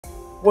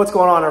What's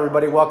going on,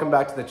 everybody? Welcome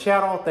back to the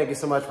channel. Thank you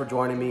so much for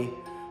joining me.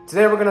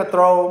 Today we're gonna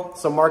throw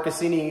some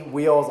Marchesini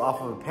wheels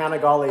off of a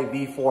Panigale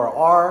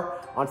V4R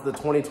onto the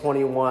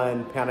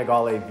 2021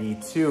 Panigale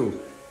V2.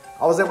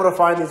 I was able to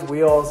find these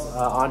wheels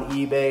on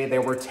eBay. They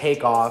were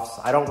takeoffs.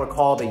 I don't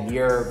recall the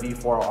year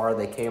V4R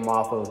they came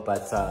off of,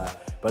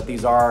 but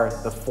these are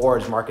the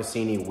forged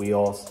Marchesini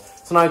wheels.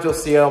 Sometimes you'll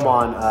see them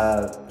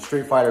on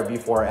Street Fighter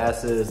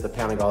V4Ss, the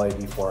Panigale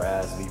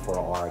V4S,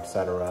 V4R,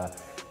 etc.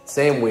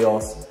 Same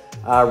wheels.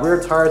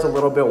 Rear tire is a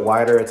little bit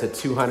wider. It's a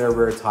 200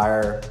 rear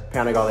tire.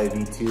 Panigale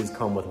V2s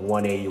come with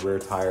 180 rear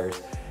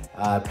tires.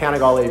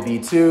 Panigale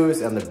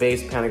V2s and the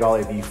base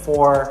Panigale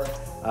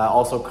V4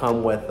 also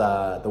come with,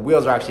 the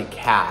wheels are actually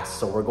cast.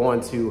 So we're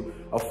going to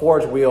a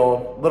forged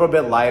wheel, a little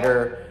bit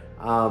lighter,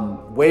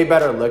 way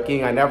better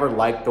looking. I never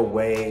liked the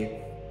way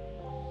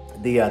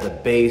the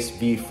base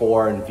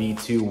V4 and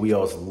V2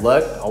 wheels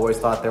looked. I always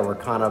thought they were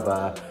kind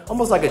of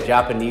almost like a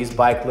Japanese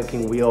bike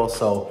looking wheel.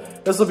 So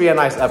this will be a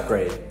nice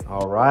upgrade.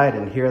 All right,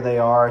 and here they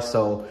are.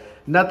 So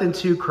nothing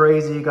too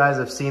crazy. You guys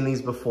have seen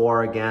these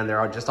before. Again,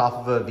 they're just off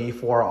of a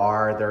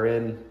V4R. They're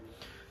in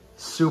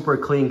super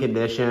clean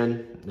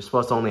condition. They're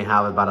supposed to only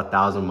have about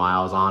 1,000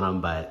 miles on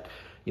them, but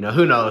you know,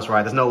 who knows,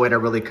 right? There's no way to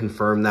really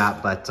confirm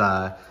that,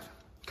 but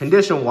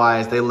condition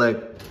wise, they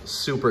look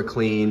super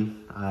clean.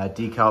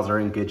 Decals are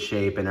in good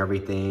shape and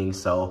everything.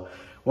 So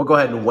we'll go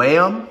ahead and weigh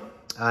them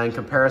in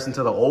comparison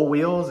to the old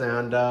wheels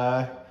and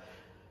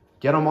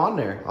get them on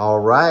there. All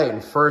right,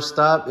 and first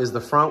up is the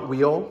front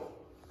wheel.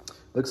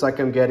 Looks like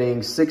I'm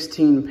getting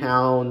 16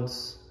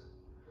 pounds,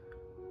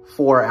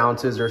 4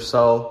 ounces or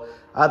so.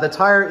 The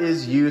tire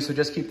is used, so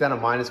just keep that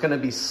in mind. It's gonna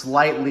be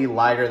slightly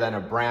lighter than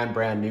a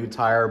brand new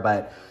tire,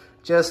 but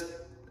just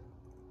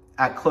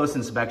at close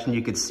inspection,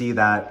 you could see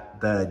that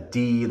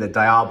the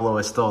Diablo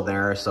is still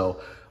there.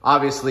 So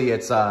obviously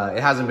it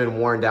hasn't been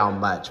worn down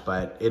much,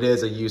 but it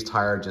is a used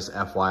tire, just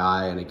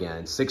FYI. And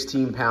again,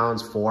 16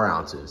 pounds, 4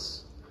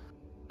 ounces.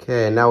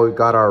 Okay, now we've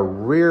got our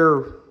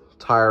rear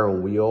tire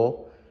and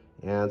wheel.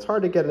 And it's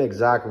hard to get an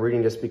exact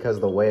reading just because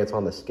of the way it's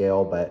on the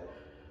scale, but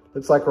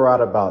looks like we're at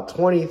about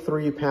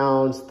 23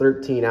 pounds,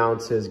 13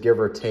 ounces, give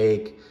or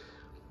take.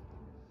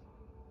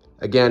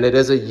 Again, it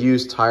is a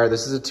used tire.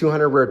 This is a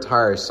 200 rear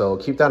tire, so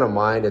keep that in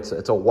mind. It's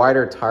a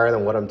wider tire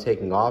than what I'm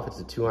taking off. It's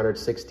a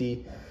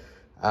 260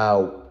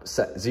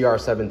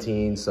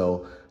 ZR17,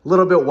 so a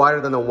little bit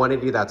wider than the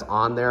 180 that's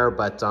on there,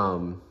 but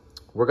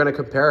we're gonna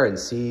compare it and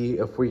see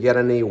if we get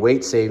any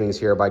weight savings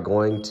here by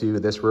going to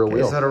this rear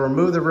wheel. So to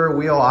remove the rear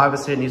wheel,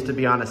 obviously it needs to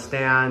be on a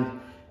stand.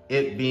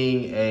 It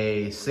being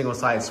a single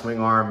side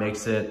swing arm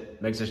makes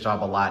this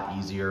job a lot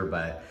easier,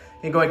 but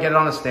you can go ahead and get it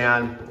on a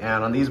stand.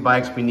 And on these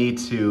bikes, we need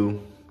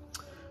to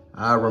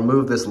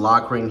remove this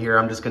lock ring here.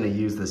 I'm just gonna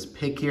use this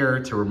pick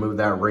here to remove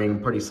that ring,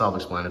 pretty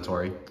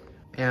self-explanatory.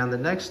 And the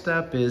next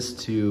step is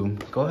to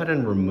go ahead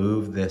and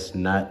remove this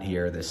nut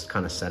here, this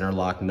kind of center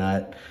lock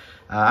nut.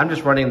 I'm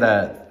just running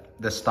the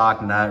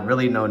stock nut,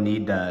 really no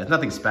need to,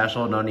 nothing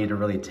special, no need to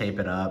really tape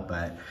it up,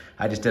 but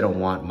I just didn't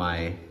want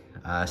my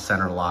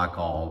center lock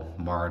all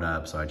marred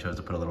up, so I chose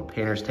to put a little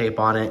painter's tape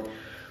on it.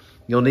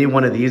 You'll need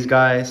one of these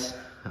guys.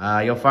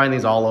 You'll find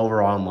these all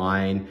over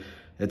online.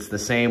 It's the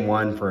same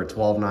one for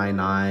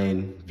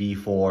 $12.99,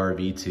 V4,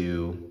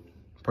 V2,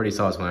 pretty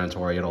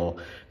self-explanatory.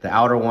 The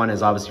outer one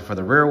is obviously for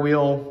the rear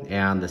wheel,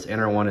 and this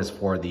inner one is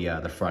for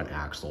the front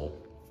axle.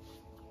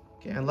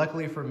 Okay, and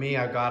luckily for me,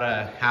 I've got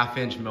a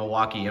 1/2-inch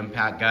Milwaukee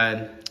impact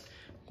gun.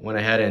 Went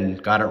ahead and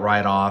got it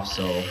right off.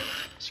 So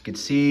as you can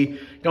see, you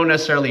don't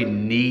necessarily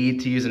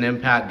need to use an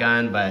impact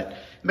gun, but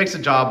it makes the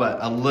job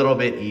a little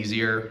bit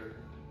easier.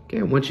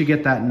 Okay, once you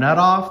get that nut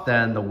off,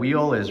 then the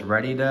wheel is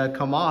ready to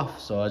come off.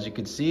 So as you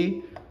can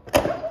see,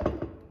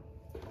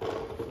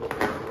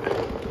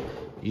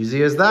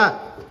 easy as that.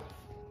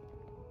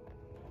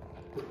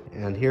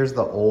 And here's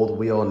the old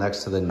wheel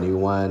next to the new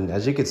one.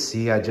 As you can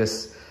see,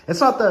 it's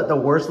not the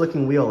worst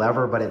looking wheel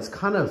ever, but it's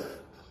kind of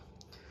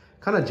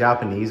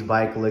Japanese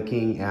bike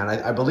looking. And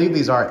I believe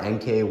these are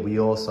NK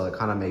wheels, so it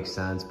kind of makes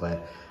sense,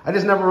 but I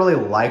just never really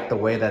liked the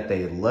way that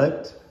they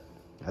looked.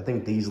 I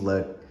think these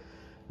look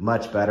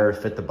much better,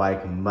 fit the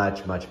bike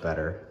much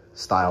better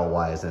style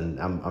wise. And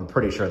I'm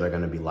pretty sure they're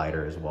gonna be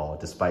lighter as well,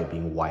 despite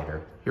being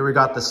wider. Here we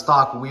got the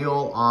stock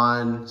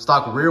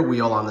rear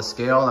wheel on the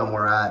scale, and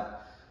we're at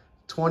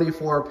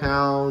 24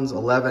 pounds,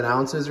 11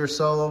 ounces or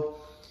so.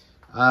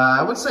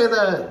 I would say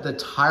the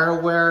tire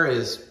wear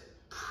is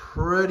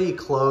pretty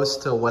close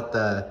to what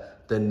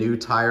the new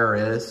tire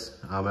is.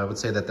 I would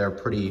say that they're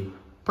pretty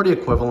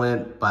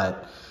equivalent,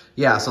 but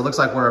yeah, so it looks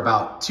like we're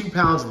about 2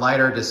 pounds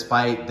lighter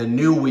despite the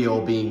new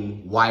wheel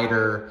being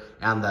wider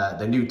and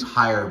the new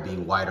tire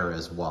being wider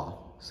as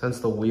well.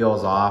 Since the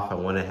wheel's off, I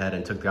went ahead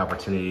and took the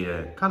opportunity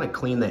to kind of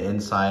clean the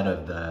inside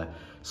of the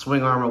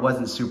swing arm. It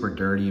wasn't super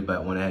dirty,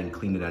 but went ahead and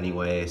cleaned it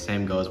anyway.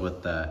 Same goes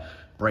with the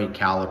brake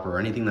caliper,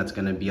 anything that's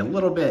gonna be a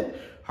little bit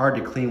hard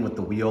to clean with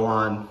the wheel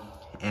on.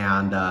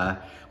 And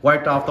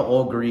wiped off the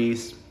old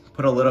grease,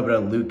 put a little bit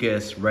of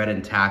Lucas red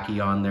and tacky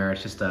on there.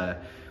 It's just a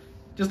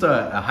just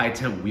a high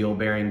temp wheel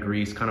bearing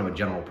grease, kind of a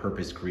general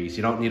purpose grease.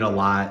 You don't need a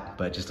lot,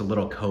 but just a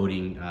little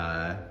coating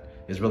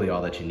is really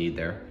all that you need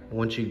there.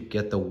 Once you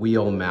get the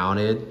wheel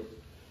mounted,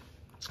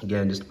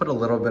 again, just put a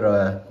little bit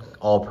of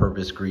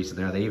all-purpose grease in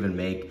there. They even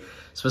make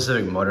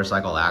specific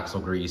motorcycle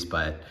axle grease,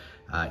 but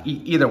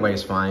either way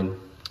is fine.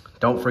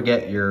 Don't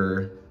forget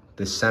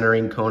the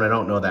centering cone. I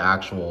don't know the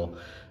actual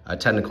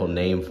technical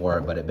name for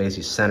it, but it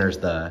basically centers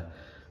the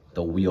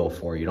wheel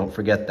for you. Don't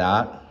forget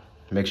that.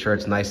 Make sure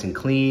it's nice and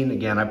clean.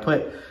 Again, I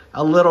put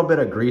a little bit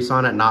of grease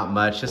on it, not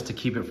much, just to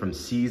keep it from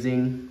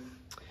seizing.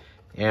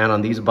 And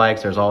on these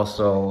bikes, there's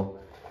also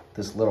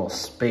this little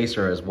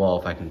spacer as well,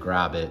 if I can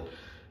grab it.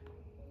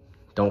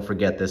 Don't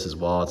forget this as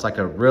well. It's like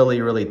a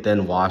really, really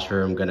thin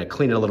washer. I'm gonna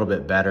clean it a little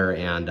bit better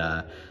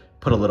and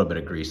put a little bit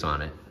of grease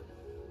on it.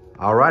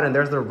 All right, and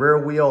there's the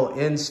rear wheel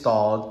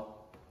installed.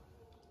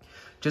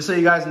 Just so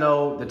you guys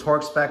know, the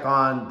torque spec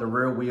on the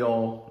rear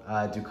wheel,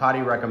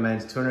 Ducati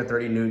recommends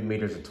 230 Newton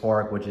meters of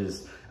torque, which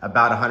is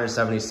about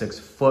 176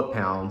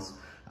 foot-pounds.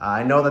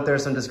 I know that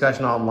there's some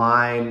discussion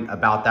online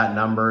about that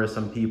number.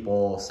 Some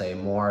people say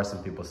more,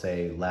 some people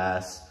say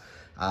less.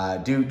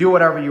 Do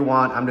whatever you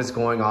want. I'm just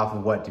going off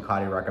of what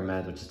Ducati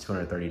recommends, which is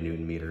 230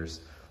 Newton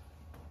meters.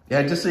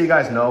 Yeah, just so you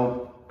guys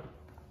know,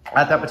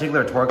 at that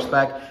particular torque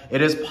spec,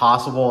 it is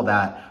possible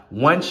that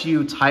once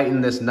you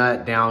tighten this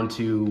nut down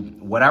to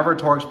whatever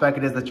torque spec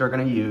it is that you're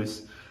going to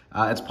use,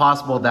 it's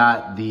possible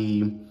that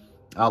the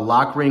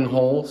lock ring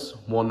holes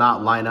will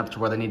not line up to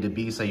where they need to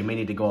be. So you may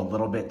need to go a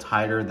little bit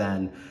tighter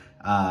than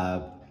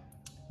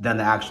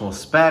the actual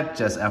spec,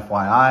 just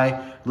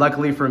FYI.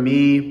 Luckily for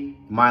me,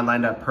 mine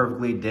lined up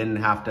perfectly, didn't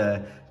have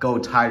to go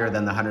tighter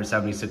than the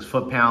 176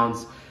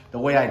 foot-pounds. The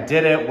way I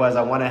did it was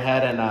I went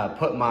ahead and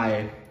put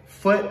my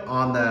foot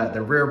on the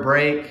rear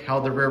brake,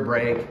 held the rear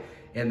brake,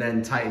 and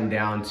then tightened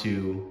down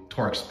to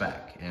torque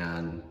spec.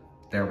 And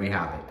there we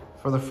have it.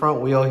 For the front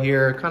wheel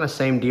here, kind of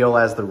same deal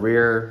as the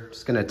rear.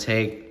 Just gonna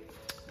take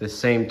the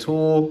same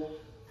tool.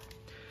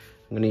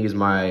 I'm gonna use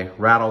my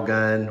rattle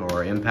gun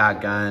or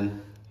impact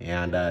gun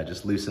and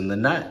just loosen the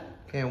nut.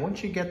 Okay, and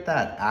once you get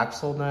that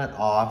axle nut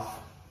off,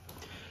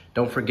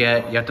 don't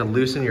forget, you have to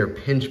loosen your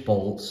pinch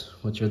bolts,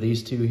 which are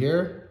these two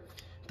here.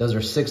 Those are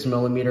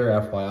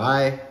 6mm,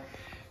 FYI.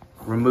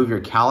 Remove your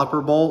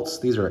caliper bolts.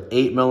 These are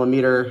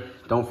 8mm.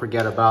 Don't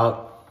forget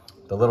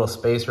about the little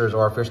spacers,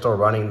 or if you're still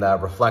running the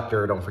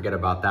reflector, don't forget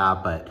about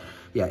that. But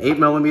yeah,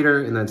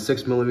 8mm and then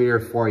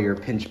 6mm for your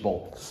pinch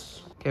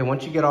bolts. Okay,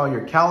 once you get all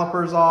your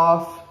calipers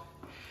off,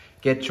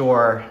 get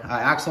your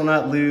axle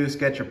nut loose,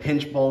 get your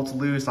pinch bolts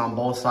loose on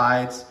both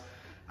sides.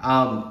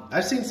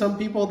 I've seen some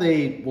people,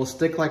 they will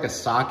stick like a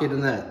socket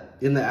in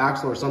the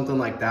axle or something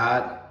like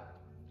that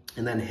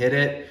and then hit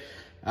it.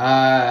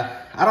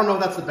 I don't know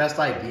if that's the best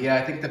idea.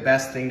 I think the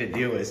best thing to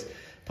do is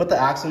put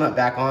the axle nut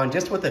back on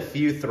just with a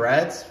few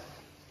threads.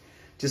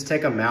 Just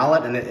take a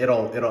mallet and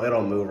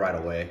it'll move right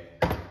away.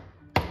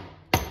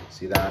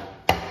 See that?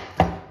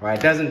 Right,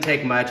 it doesn't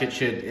take much. It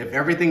should, if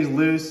everything's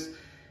loose,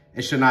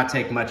 it should not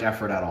take much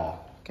effort at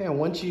all. Okay, and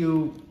once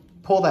you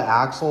pull the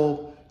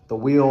axle, the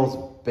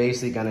wheel's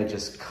basically gonna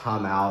just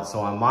come out. So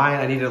on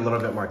mine, I needed a little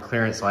bit more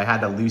clearance, so I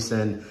had to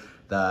loosen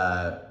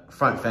the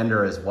front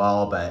fender as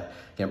well. But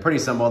again, pretty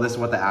simple. This is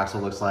what the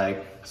axle looks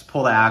like. Just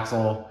pull the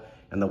axle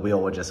and the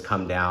wheel will just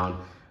come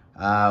down.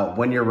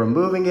 When you're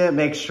removing it,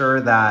 make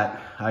sure that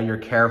you're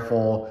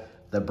careful.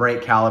 The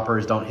brake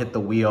calipers don't hit the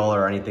wheel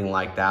or anything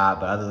like that.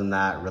 But other than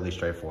that, really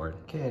straightforward.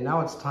 Okay, now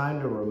it's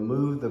time to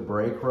remove the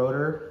brake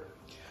rotor.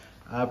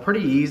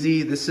 Pretty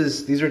easy.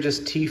 These are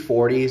just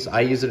T40s. I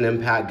use an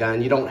impact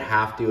gun. You don't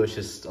have to. It's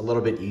just a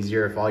little bit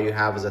easier if all you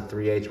have is a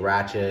 3/8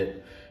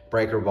 ratchet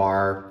breaker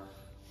bar.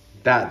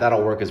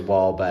 That'll work as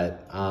well.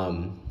 But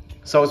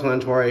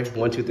self-explanatory.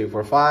 1, 2, 3,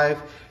 4,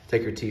 5.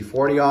 Take your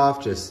T40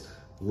 off. Just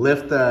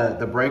lift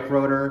the brake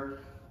rotor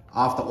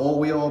off the old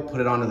wheel.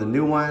 Put it onto the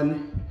new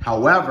one.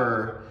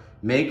 However,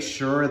 make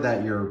sure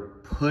that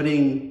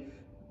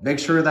make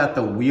sure that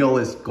the wheel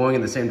is going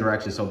in the same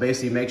direction. So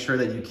basically, make sure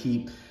that you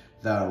keep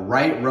the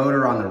right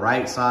rotor on the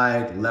right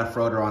side, left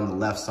rotor on the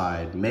left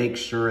side. Make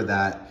sure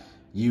that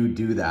you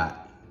do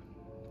that.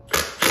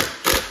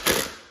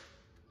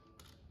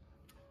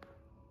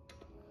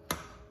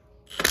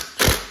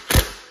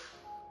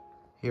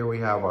 Here we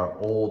have our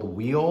old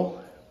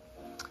wheel,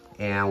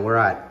 and we're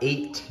at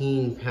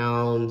 18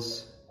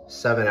 pounds,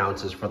 7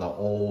 ounces for the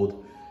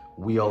old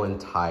wheel and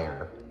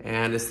tire.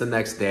 And it's the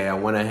next day. I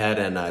went ahead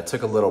and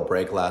took a little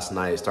break last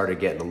night. Started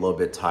getting a little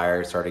bit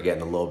tired, started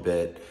getting a little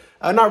bit,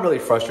 not really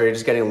frustrated,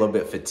 just getting a little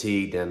bit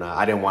fatigued, and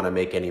I didn't want to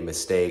make any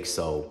mistakes.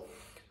 So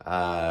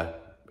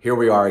here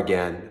we are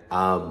again.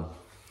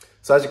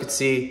 So as you can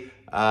see,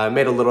 I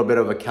made a little bit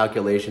of a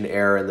calculation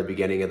error in the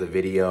beginning of the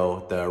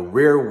video. The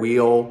rear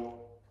wheel,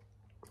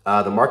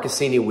 the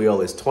Marchesini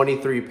wheel is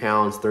 23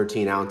 pounds,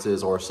 13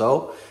 ounces or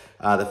so.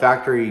 The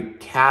factory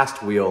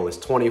cast wheel is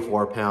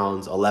 24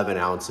 pounds, 11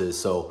 ounces.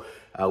 So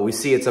we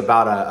see it's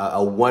about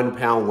a 1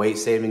 pound weight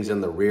savings in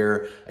the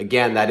rear.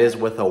 Again, that is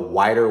with a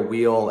wider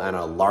wheel and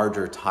a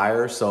larger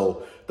tire.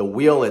 So the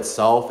wheel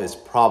itself is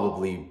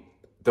probably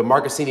the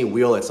Marchesini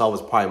wheel itself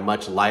is probably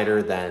much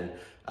lighter than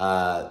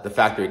the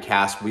factory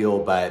cast wheel,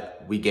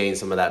 but we gained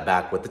some of that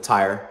back with the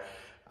tire.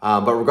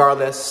 But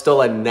regardless,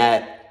 still a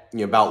net,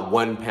 about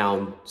 1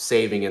 pound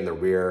saving in the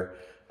rear.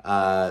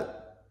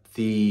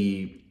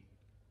 The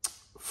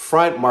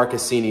front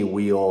Marchesini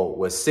wheel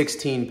was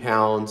 16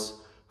 pounds,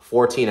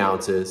 14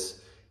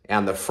 ounces,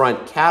 and the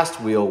front cast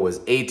wheel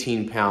was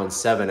 18 pounds,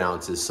 7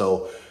 ounces.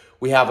 So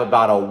we have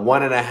about a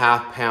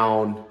 1.5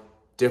 pound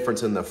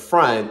difference in the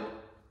front,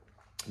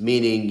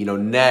 meaning,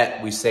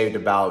 net, we saved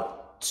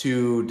about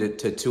 2 to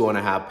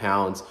 2.5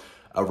 pounds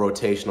of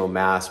rotational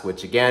mass,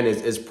 which again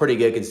is pretty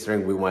good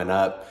considering we went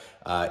up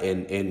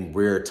in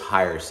rear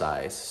tire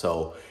size.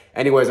 So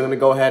anyways, I'm gonna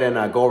go ahead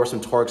and go over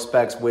some torque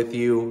specs with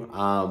you.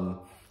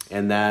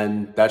 And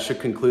then that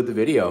should conclude the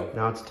video.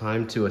 Now it's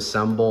time to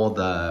assemble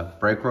the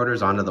brake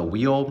rotors onto the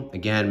wheel.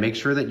 Again, make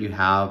sure that you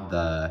have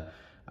the,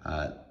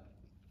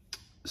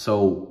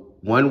 so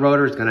one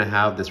rotor is gonna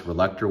have this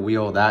reluctor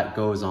wheel that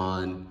goes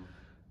on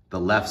the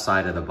left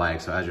side of the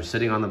bike. So as you're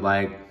sitting on the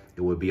bike,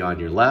 it would be on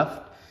your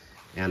left.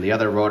 And the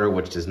other rotor,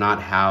 which does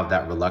not have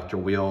that reluctor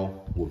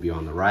wheel, will be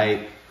on the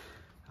right.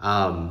 You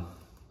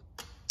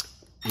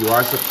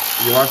are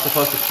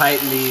supposed to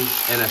tighten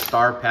these in a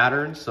star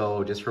pattern,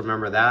 so just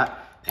remember that.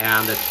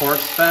 And the torque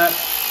spec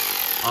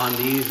on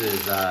these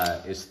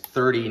is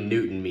 30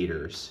 Newton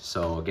meters.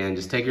 So again,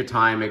 just take your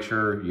time, make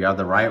sure you have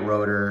the right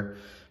rotor,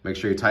 make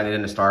sure you tighten it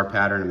in a star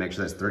pattern, and make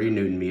sure that's 30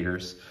 Newton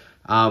meters.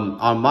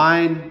 On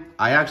mine,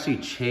 I actually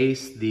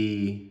chase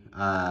the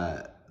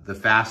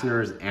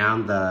fasteners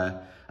and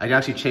I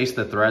actually chase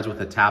the threads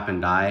with a tap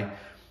and die.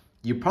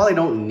 You probably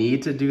don't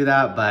need to do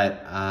that,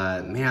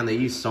 but man, they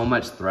use so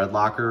much thread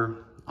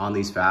locker on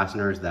these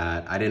fasteners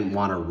that I didn't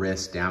want to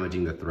risk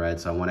damaging the thread.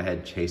 So I went ahead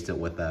and chased it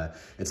with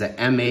it's an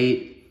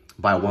M8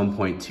 by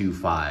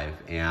 1.25.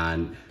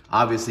 And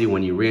obviously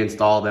when you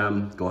reinstall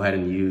them, go ahead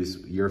and use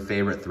your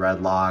favorite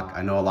thread lock.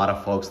 I know a lot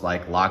of folks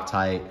like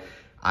Loctite.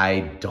 I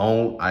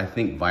don't. I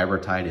think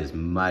Vibratite is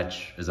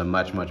a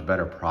much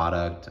better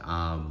product.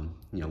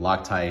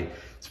 Loctite,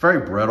 it's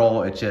very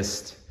brittle. It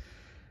just,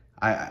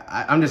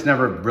 I'm just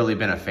never really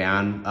been a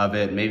fan of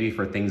it, maybe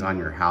for things on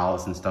your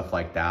house and stuff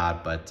like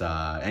that. But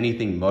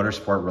anything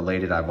motorsport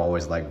related, I've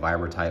always liked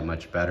Vibratite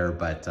much better.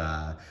 But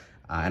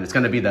and it's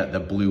gonna be the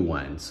blue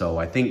one. So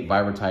I think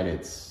Vibratite,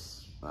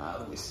 it's,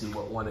 let me see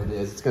what one it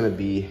is. It's gonna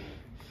be,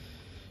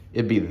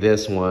 it'd be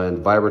this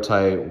one,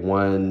 Vibratite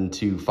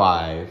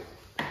 125.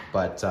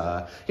 But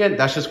again,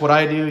 that's just what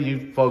I do.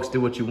 You folks do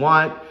what you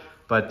want.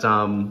 But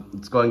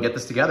let's go ahead and get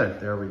this together.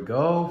 There we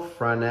go,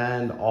 front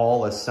end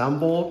all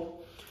assembled.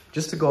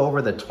 Just to go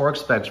over the torque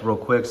specs real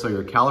quick. So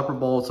your caliper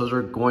bolts, those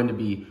are going to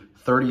be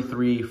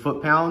 33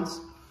 foot-pounds.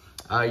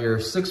 Your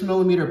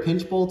 6mm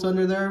pinch bolts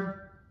under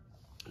there,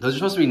 those are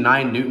supposed to be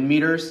 9 Newton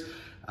meters.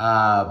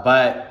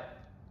 But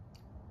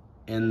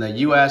in the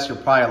US, you're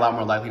probably a lot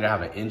more likely to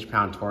have an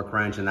inch-pound torque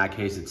wrench. In that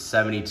case, it's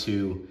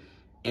 72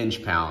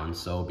 inch-pounds.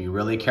 So be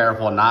really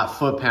careful, not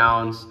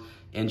foot-pounds,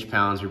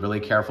 inch-pounds. Be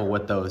really careful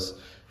with those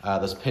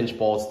pinch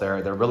bolts.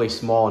 They're really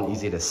small and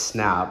easy to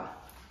snap.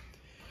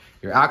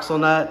 Your axle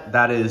nut,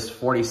 that is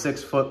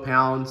 46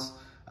 foot-pounds.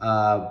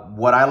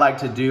 What I like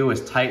to do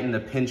is tighten the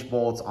pinch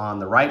bolts on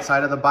the right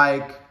side of the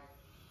bike,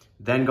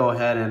 then go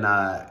ahead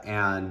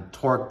and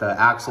torque the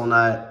axle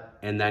nut,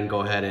 and then go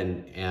ahead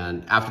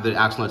and after the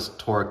axle nut's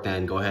torqued,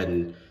 then go ahead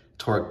and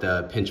torque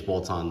the pinch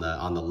bolts on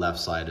the left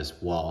side as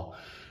well.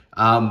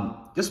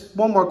 Just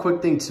one more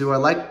quick thing too. I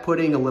like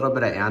putting a little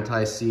bit of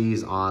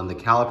anti-seize on the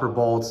caliper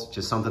bolts,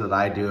 just something that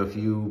I do. If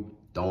you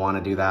don't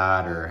want to do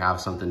that or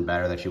have something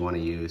better that you want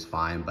to use,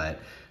 fine. But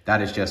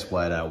that is just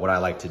what I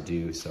like to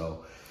do.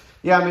 So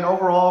yeah, I mean,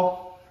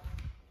 overall,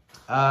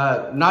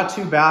 not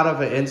too bad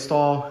of an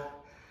install.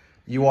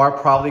 You are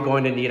probably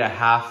going to need a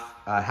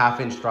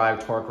half-inch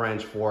drive torque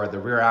wrench for the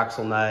rear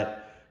axle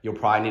nut. You'll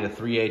probably need a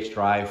 3/8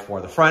 drive for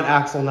the front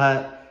axle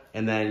nut.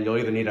 And then you'll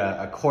either need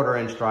a 1/4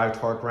 inch drive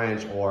torque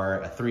wrench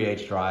or a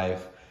 3/8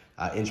 drive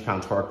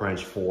inch-pound torque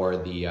wrench for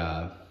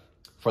the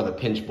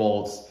pinch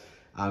bolts.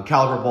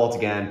 Caliper bolts,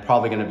 again,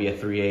 probably going to be a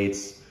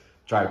 3/8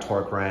 drive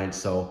torque wrench.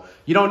 So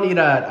you don't need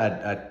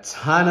a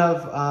ton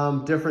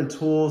of different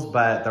tools,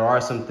 but there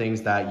are some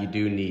things that you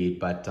do need.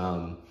 But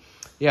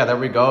yeah, there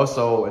we go.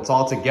 So it's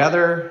all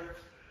together.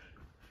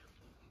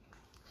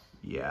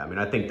 Yeah, I mean,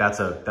 I think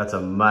that's a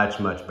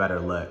much better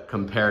look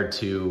compared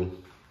to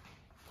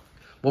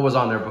what was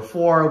on there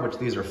before, which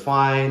these are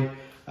fine.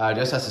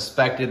 Just as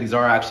suspected, these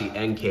are actually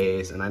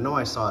NKs, and I know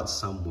I saw it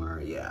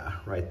somewhere. Yeah,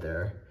 right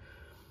there.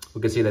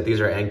 We can see that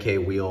these are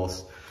NK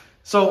wheels.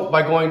 So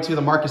by going to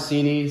the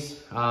Marchesinis,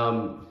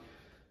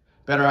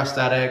 better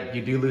aesthetic,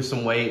 you do lose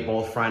some weight,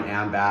 both front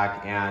and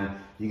back, and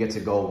you get to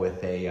go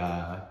with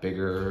a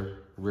bigger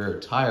rear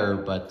tire.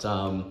 But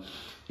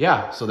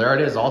yeah, so there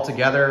it is all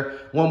together.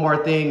 One more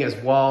thing as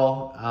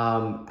well,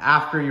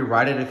 after you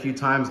ride it a few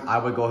times, I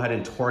would go ahead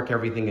and torque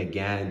everything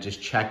again.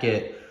 Just check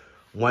it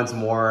once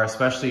more,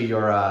 especially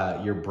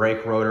your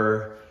brake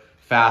rotor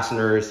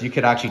fasteners. You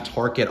could actually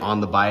torque it on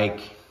the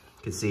bike.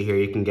 You can see here,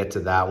 you can get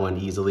to that one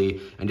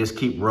easily and just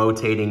keep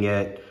rotating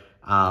it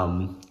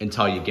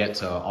until you get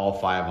to all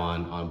 5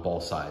 on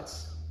both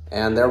sides.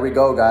 And there we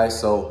go, guys.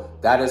 So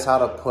that is how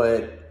to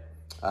put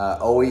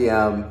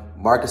OEM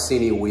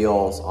Marchesini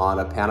wheels on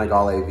a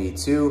Panigale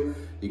V2.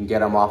 You can get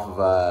them off of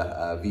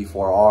a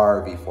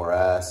V4R,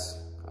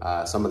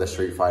 V4S. Some of the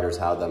Street Fighters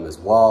have them as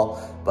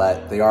well,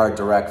 but they are a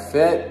direct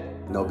fit,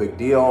 no big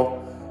deal.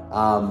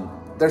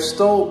 They're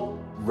still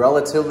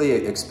relatively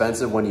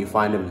expensive when you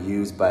find them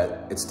used,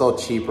 but it's still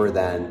cheaper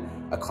than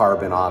a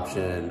carbon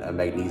option, a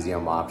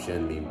magnesium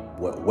option. I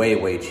mean,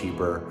 way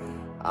cheaper.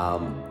 A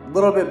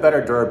little bit better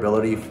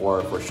durability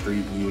for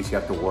street use. You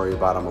have to worry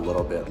about them a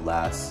little bit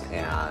less,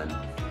 and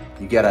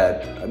you get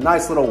a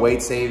nice little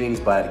weight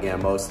savings, but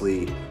again,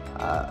 mostly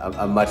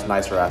a much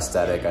nicer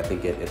aesthetic. I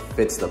think it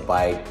fits the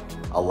bike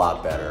a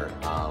lot better,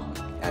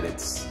 and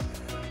it's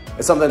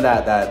something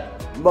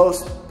that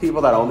most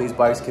people that own these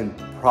bikes can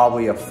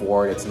probably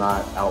afford. It's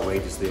not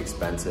outrageously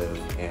expensive,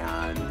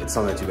 and it's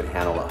something that you can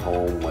handle at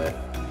home with.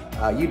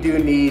 You do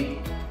need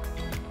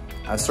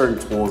certain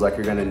tools, like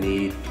you're gonna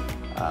need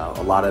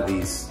a lot of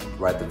these,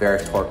 right, the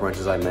various torque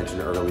wrenches I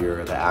mentioned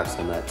earlier, the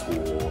axle nut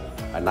tool,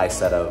 a nice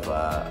set of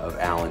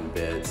Allen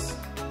bits,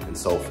 and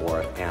so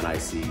forth,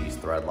 anti-seize,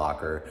 thread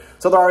locker.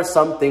 So there are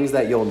some things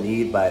that you'll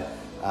need, but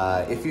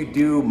if you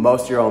do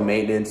most of your own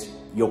maintenance,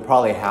 you'll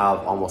probably have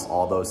almost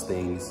all those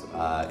things,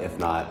 if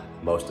not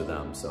most of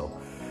them. So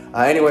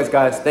anyways,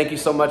 guys, thank you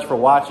so much for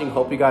watching.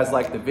 Hope you guys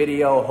liked the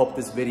video. Hope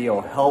this video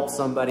helped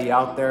somebody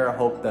out there.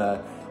 Hope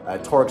the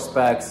torque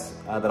specs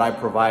that I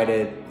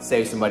provided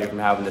save somebody from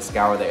having to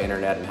scour the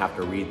internet and have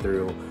to read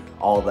through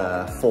all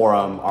the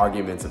forum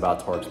arguments about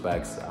torque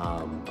specs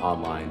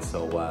online.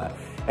 So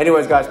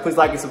anyways, guys, please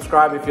like and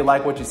subscribe if you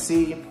like what you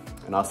see,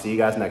 and I'll see you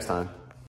guys next time.